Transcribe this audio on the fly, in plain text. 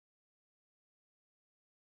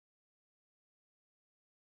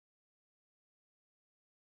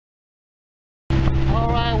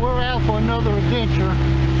Alright, we're out for another adventure.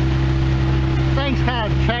 Things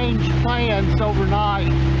kind of changed plans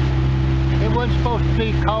overnight. It wasn't supposed to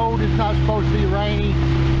be cold, it's not supposed to be rainy,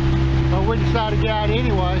 but we decided to get out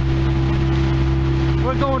anyway.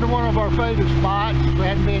 We're going to one of our favorite spots. We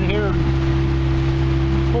hadn't been here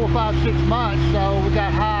in 4, 5, 6 months, so we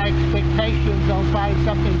got high expectations on finding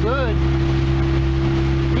something good.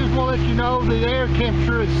 Just want to let you know the air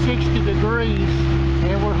temperature is 60 degrees,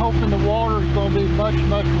 and we're hoping the water is going to be much,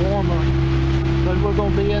 much warmer, but we're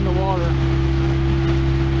going to be in the water.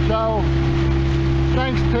 So,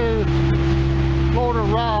 thanks to Florida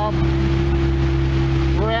Rob,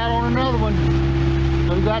 we're out on another one.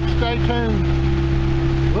 So you got to stay tuned.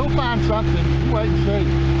 We'll find something. Wait and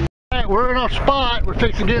see. Alright, we're in our spot. We're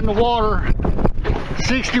fixing to get in the water.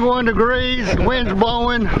 61 degrees, the wind's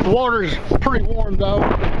blowing. The water's pretty warm though.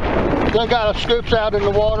 They got our scoops out in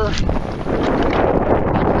the water.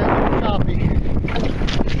 Choppy.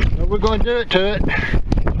 But we're going to do it to it.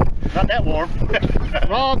 Not that warm.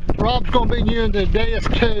 Rob's going to be using the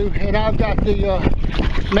DS2, and I've got the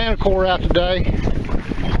MANTICORE out today.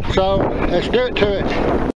 So let's do it to it.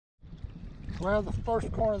 Well, the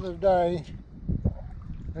first coin of the day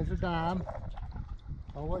is a dime.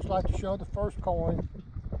 I always like to show the first coin.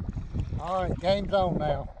 Alright, game's on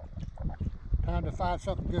now. Time to find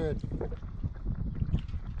something good.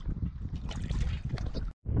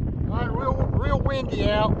 Alright, real windy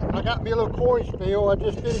out. I got me a little coin spill. I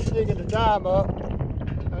just finished digging the dime up.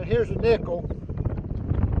 Here's a nickel.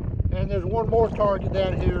 And there's one more target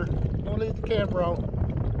down here. Don't leave the camera on.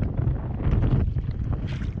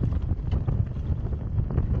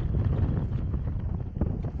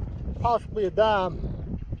 Possibly a dime.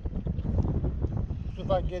 See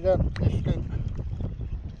if I can get up this scoop.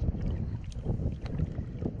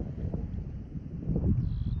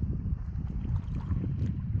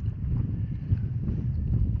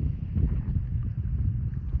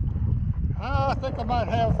 I think I might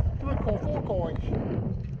have 3 or 4 coins.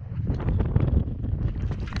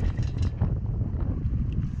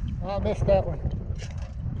 I missed that one.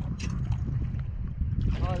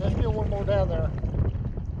 Alright, let's get one more down there.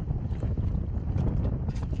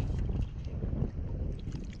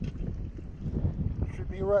 Should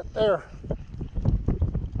be right there.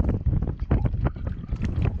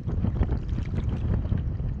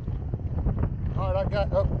 Alright, I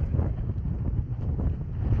got up.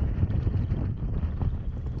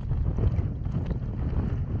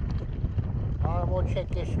 I'm going to check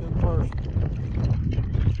this scoop first.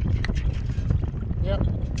 Yep,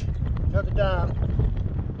 another dime.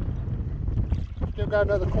 Still got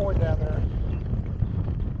another coin down there.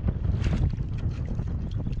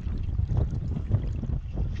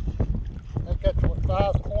 I think that's what,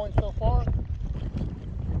 5 coins so far?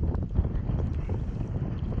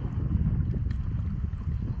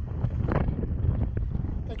 I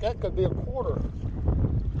think that could be a quarter.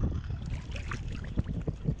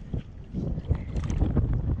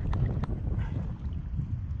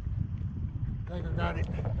 I think I got it.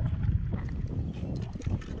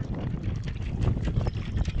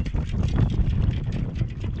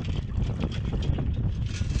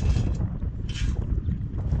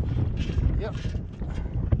 Yep.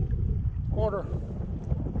 Quarter.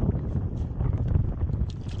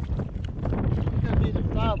 There's either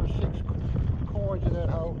 5 or 6 coins in that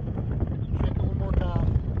hole. Check it one more time.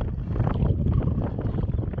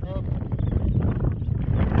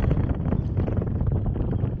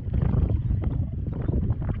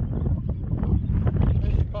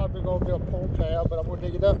 Probably going to be a pull tab, but I'm going to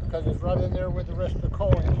dig it up because it's right in there with the rest of the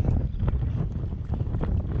coins.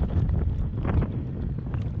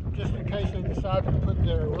 Just in case they decide to put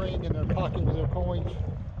their ring in their pocket with their coins.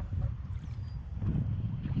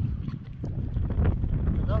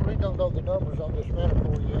 I really don't know the numbers on this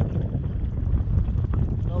MANTICORE yet.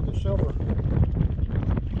 I know the silver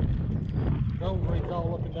gold rings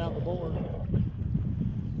all up and down the board.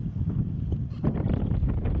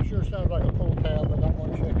 Sure sounds like a pull tab, but I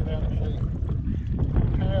want to check it out and see.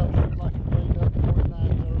 Tab seems like it's made up 29,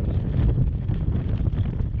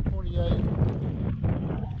 30, 28.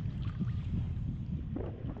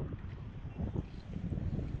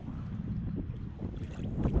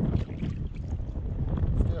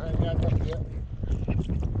 Still haven't got it up yet.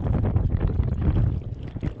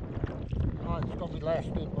 Alright, it's going to be last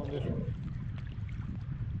scoop on this one.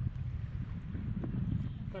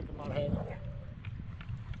 I think I might have it.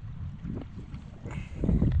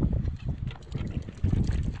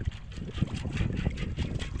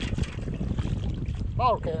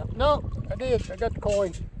 Bottle cap. No, I did. I got the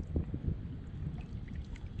coin.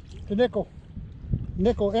 The nickel.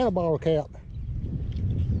 Nickel and a bottle cap.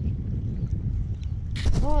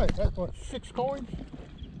 Alright, that's what, 6 coins?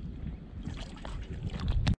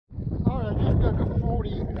 Alright, I just got the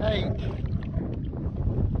 48.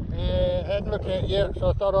 And hadn't looked at it yet, so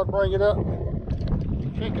I thought I'd bring it up.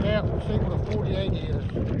 Check it out and see what a 48 is.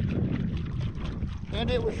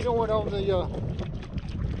 And it was showing on the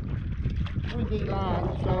 3D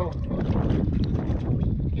line, so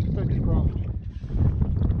keep your fingers crossed.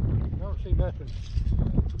 I don't see nothing.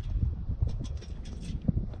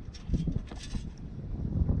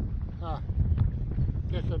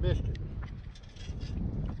 Guess I missed it.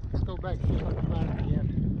 Let's go back and see if I can find it again.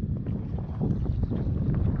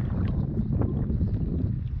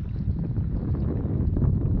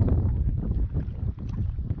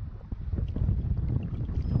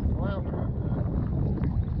 Well,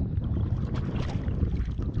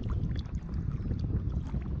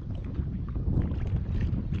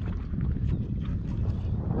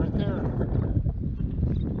 right there.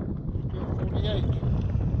 Still 48.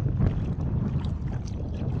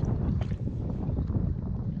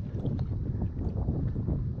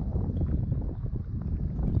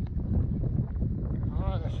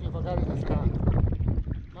 Let's see if I got it this time.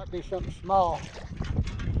 Might be something small.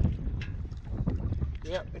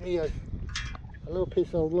 Yep, it is. A little piece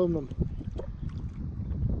of aluminum.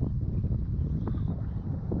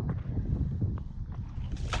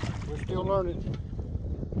 We're still learning.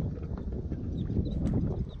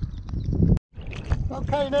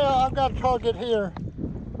 Okay, now I've got a target here.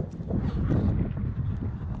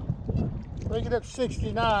 Bring it up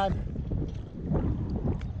 69.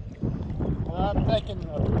 I'm thinking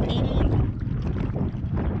a penny.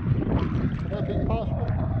 Could that be possible?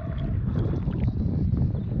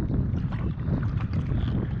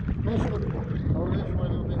 This one, or this way a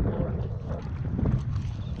little bit more.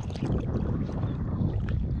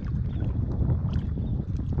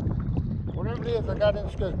 Whatever it is, I got in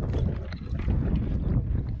the scoop.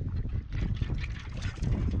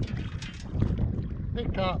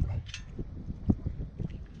 Big top.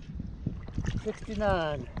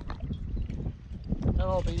 69.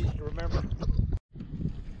 That'll be easy to remember.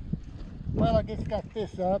 Well, I just got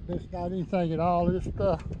this up. It's not anything at all. It's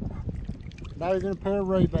not even a pair of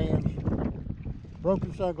Ray-Bans.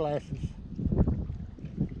 Broken sunglasses.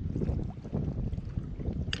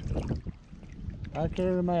 I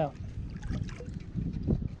carried them out.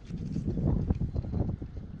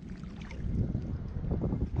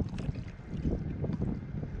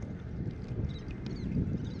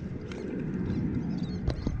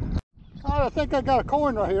 I think I got a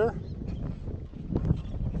coin right here.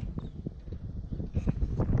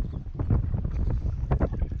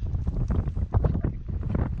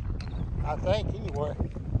 I think, anyway.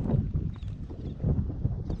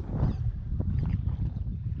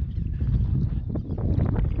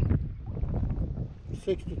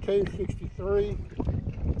 $62, $63.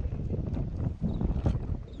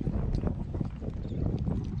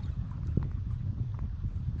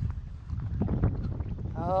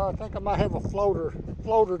 I think I might have a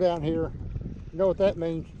floater down here. You know what that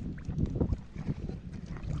means?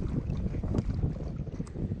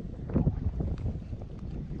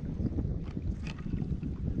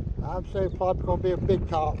 I'm saying probably going to be a big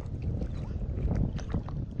top.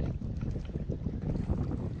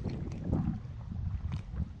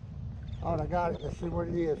 Oh, I got it. Let's see what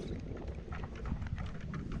it is.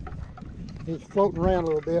 It's floating around a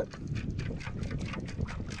little bit.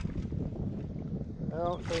 I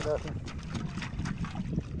don't see nothing.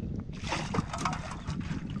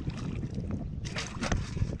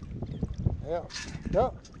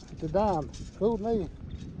 Yep, it's a dime. Fooled me.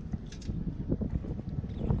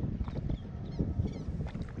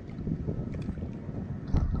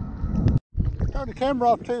 Turn the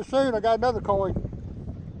camera off too soon. I got another coin.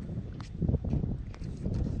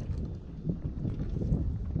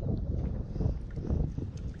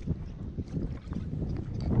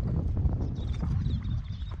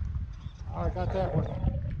 I got that one.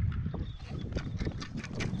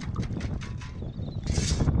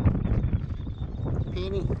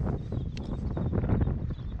 Penny.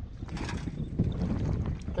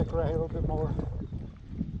 Take right here a little bit more.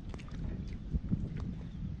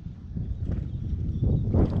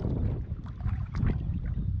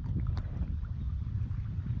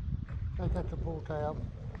 I think that's a pull tab.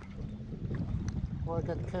 Well, I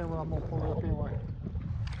got the camera, I'm gonna pull it up anyway.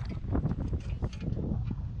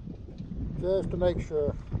 Just to make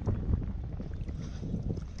sure.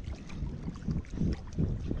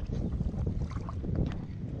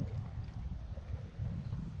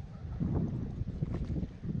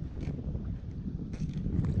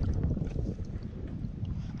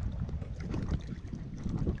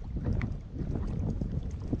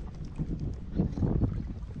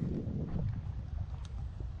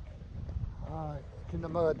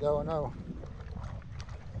 mud though, I know.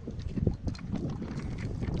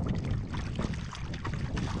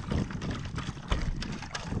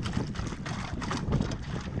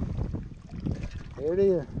 There it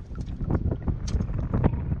is.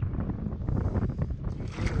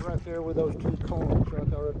 Right there with those two coins, so I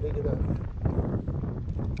thought I'd dig it up.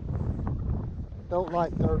 Don't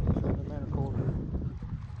like 30s in the MANTICORE.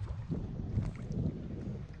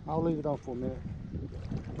 I'll leave it on for a minute.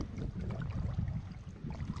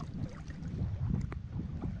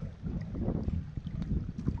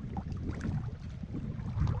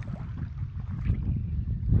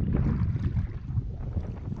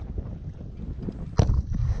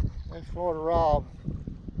 That's Florida Rob.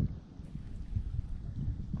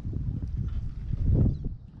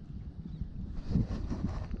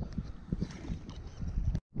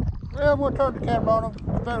 Well, we'll turn the camera on them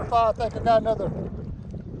to verify. I think I got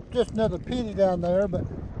just another penny down there, but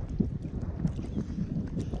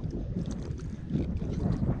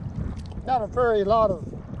got a very lot of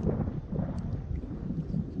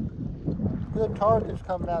good targets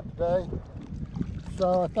coming out today.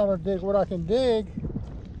 So I thought I'd dig what I can dig,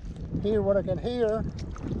 hear what I can hear,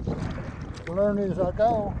 learn as I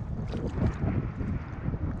go.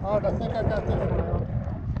 All right, I think I got this one out.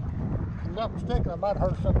 If I'm not mistaken, I might have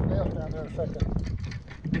heard something else down there a second.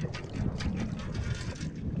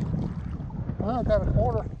 Well, I got a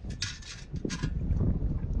quarter.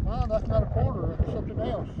 Well, that's not a quarter, it's something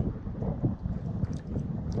else.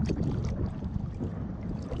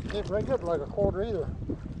 Didn't ring up like a quarter either.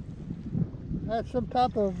 That's some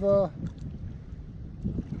type of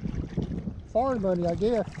foreign money, I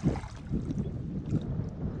guess.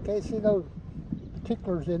 Can't see no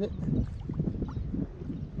ticklers in it.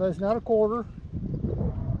 But it's not a quarter.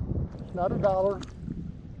 It's not a dollar.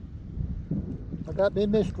 I got me a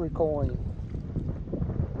mystery coin.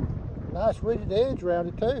 Nice rigid edge around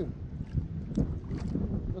it too.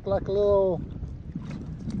 Look like a little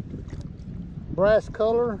brass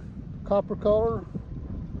color, copper color.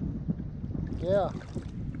 Yeah.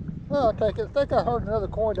 Well, I'll take it. I think I heard another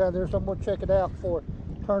coin down there, so I'm going to check it out before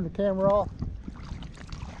I turn the camera off.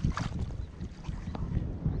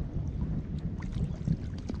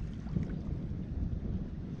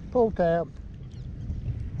 Pull tab.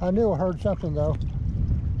 I knew I heard something though.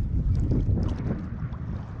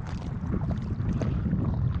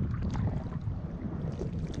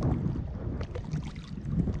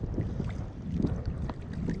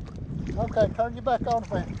 Okay, turn you back on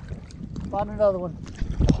and find another one.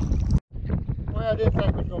 Well, I didn't think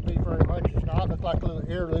it was going to be very much. It's not. It looked like a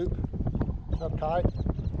little ear loop. It's up tight.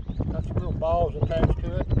 Got some little balls attached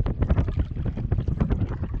to it.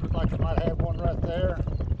 Looks like I might have one right there.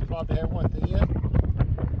 Probably have one at the end.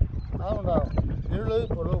 I don't know. Ear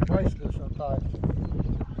loop or a little bracelet of some type.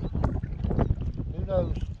 Who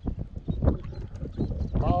knows?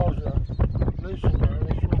 Balls are loose in there.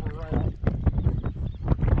 They swim around.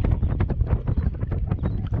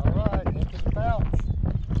 Alright, into the pouch.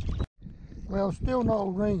 Well, still no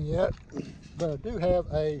ring yet, but I do have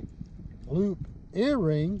a loop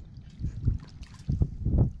earring.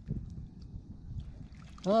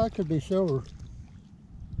 It could be silver.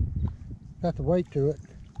 Got the weight to it.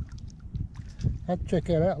 Have to check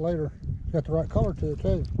that out later. It's got the right color to it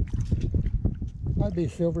too. Might be a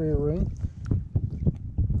silver earring.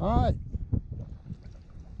 Alright.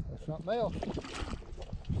 That's something else.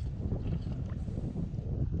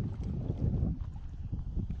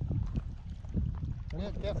 Yeah,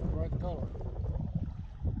 definitely the right color.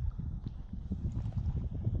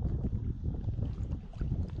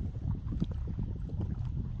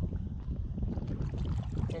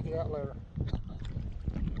 Check it out later.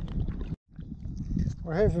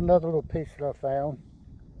 Well, here's another little piece that I found.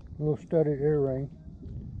 A little studded earring.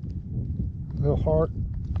 A little heart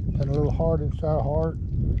and a little heart inside a heart.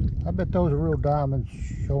 I bet those are real diamonds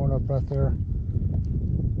showing up right there.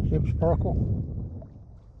 See them sparkle?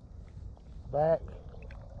 Back.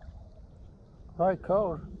 Right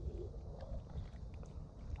color.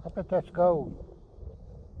 I bet that's gold.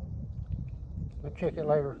 We'll check it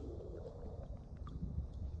later.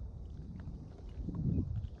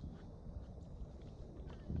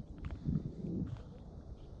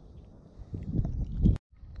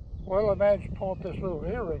 Well, I managed to pull up this little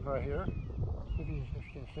earring right here. See if you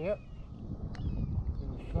can see it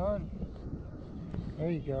in the sun. There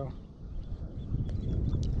you go.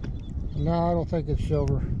 No, I don't think it's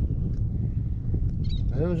silver.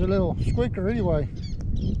 It was a little squeaker anyway.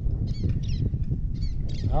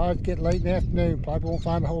 Oh, it's getting late in the afternoon. Probably won't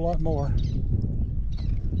find a whole lot more.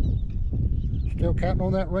 Still counting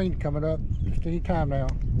on that rain coming up just any time now.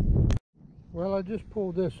 Well, I just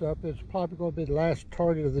pulled this up. It's probably going to be the last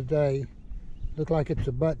target of the day. Look like it's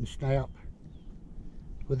a button snap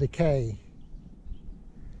with a K.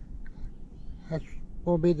 That's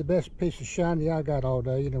going to be the best piece of shiny I got all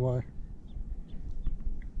day anyway.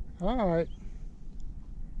 Alright,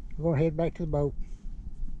 we're going to head back to the boat.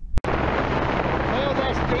 Well,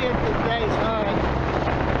 that's the end of today's hunt.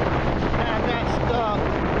 I got stuck.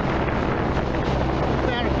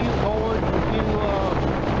 Found a few cords, a few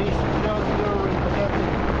pieces of junk jewelry, but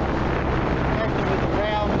nothing with the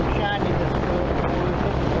round and shininess that we're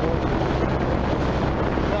looking for.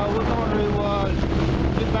 So we're going to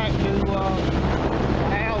get back to the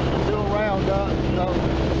house and do a roundup. So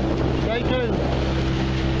stay tuned.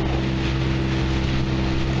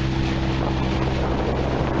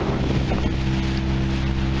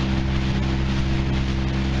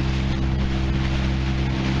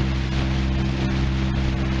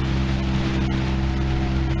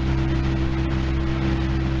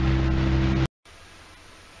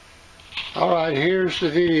 Alright, here's the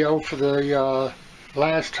video for the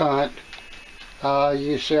last hunt.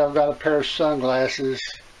 You can see I've got a pair of sunglasses.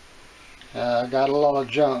 Got a lot of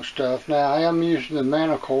junk stuff. Now I am using the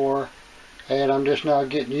MANTICORE and I'm just now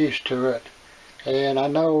getting used to it. And I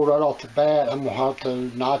know right off the bat I'm going to have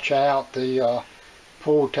to notch out the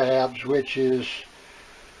pull tabs, which is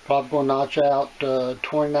probably going to notch out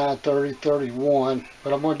 29, 30, 31.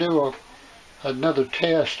 But I'm going to do another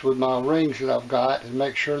test with my rings that I've got and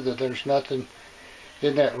make sure that there's nothing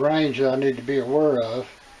in that range that I need to be aware of.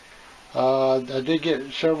 I did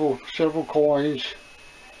get several coins,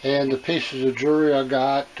 and the pieces of jewelry I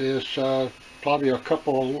got is probably a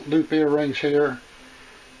couple of loop earrings here,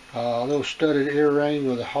 a little studded earring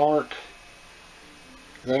with a heart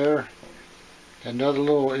there, another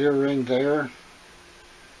little earring there,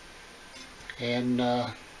 and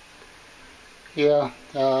yeah,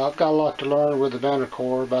 I've got a lot to learn with the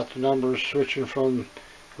MANTICORE about the numbers, switching from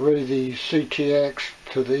really the CTX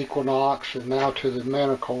to the Equinox and now to the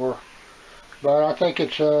MANTICORE. But I think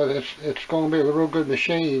it's going to be a real good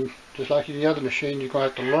machine. Just like any other machine, you're going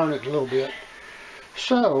to have to learn it a little bit.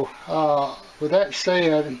 So, with that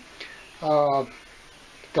said, the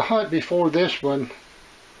hunt before this one,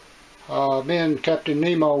 me and Captain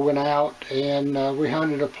Nemo went out and we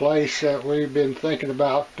hunted a place that we've been thinking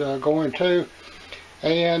about going to.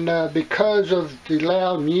 And because of the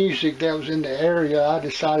loud music that was in the area, I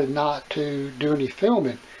decided not to do any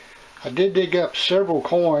filming. I did dig up several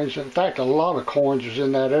coins. In fact, a lot of coins was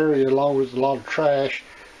in that area, along with a lot of trash.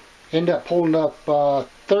 Ended up pulling up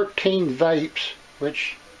 13 vapes,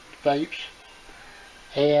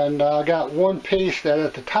 and I got one piece that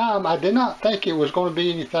at the time I did not think it was going to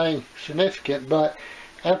be anything significant, but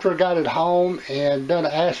after I got it home and done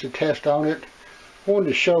an acid test on it, I wanted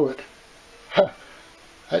to show it.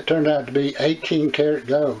 That turned out to be 18 karat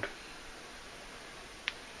gold.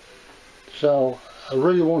 So I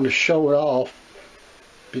really wanted to show it off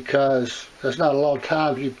because there's not a lot of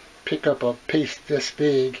times you pick up a piece this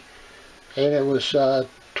big, and it was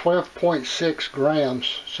 12.6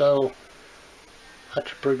 grams. So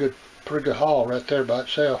that's a pretty good haul right there by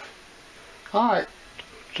itself. Alright,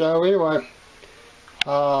 so anyway,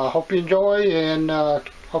 hope you enjoy, and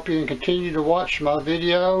hope you can continue to watch my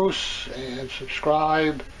videos and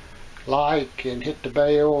subscribe, like, and hit the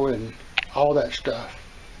bell and all that stuff.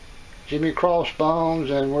 Jimmy Crossbones,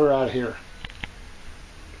 and we're out of here.